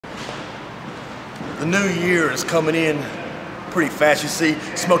The new year is coming in pretty fast. You see,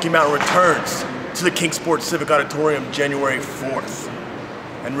 Smoky Mountain returns to the Kingsport Civic Auditorium January 4th.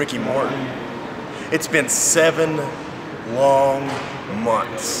 And Ricky Morton, it's been 7 long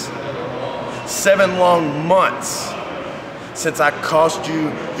months. 7 long months since I cost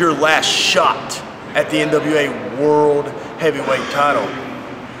you your last shot at the NWA World Heavyweight title.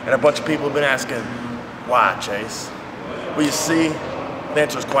 And a bunch of people have been asking, why, Chase? Well, you see, the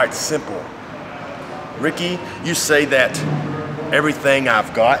answer is quite simple. Ricky, you say that everything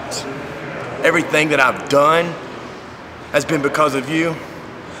I've got, everything that I've done has been because of you.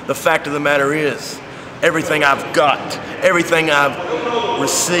 The fact of the matter is, everything I've got, everything I've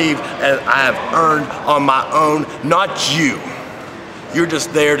received, and I have earned on my own, not you. You're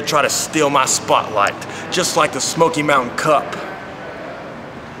just there to try to steal my spotlight, just like the Smoky Mountain Cup.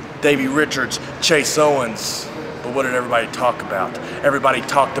 Davey Richards, Chase Owens. But what did everybody talk about? Everybody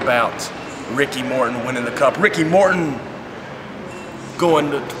talked about Ricky Morton winning the cup. Ricky Morton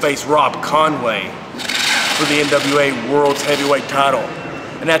going to face Rob Conway for the NWA World's Heavyweight title.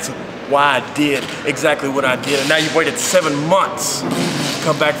 And that's why I did exactly what I did. And now you've waited 7 months to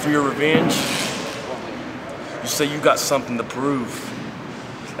come back for your revenge. You say you got something to prove,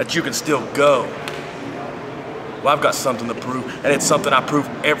 that you can still go. Well, I've got something to prove, and it's something I prove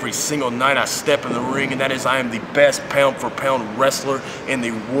every single night I step in the ring, and that is I am the best pound-for-pound wrestler in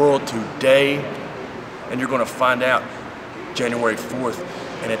the world today. And you're gonna find out January 4th,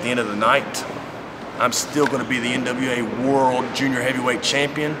 and at the end of the night, I'm still gonna be the NWA World Junior Heavyweight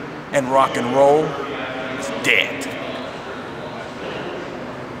Champion, and rock and roll is dead.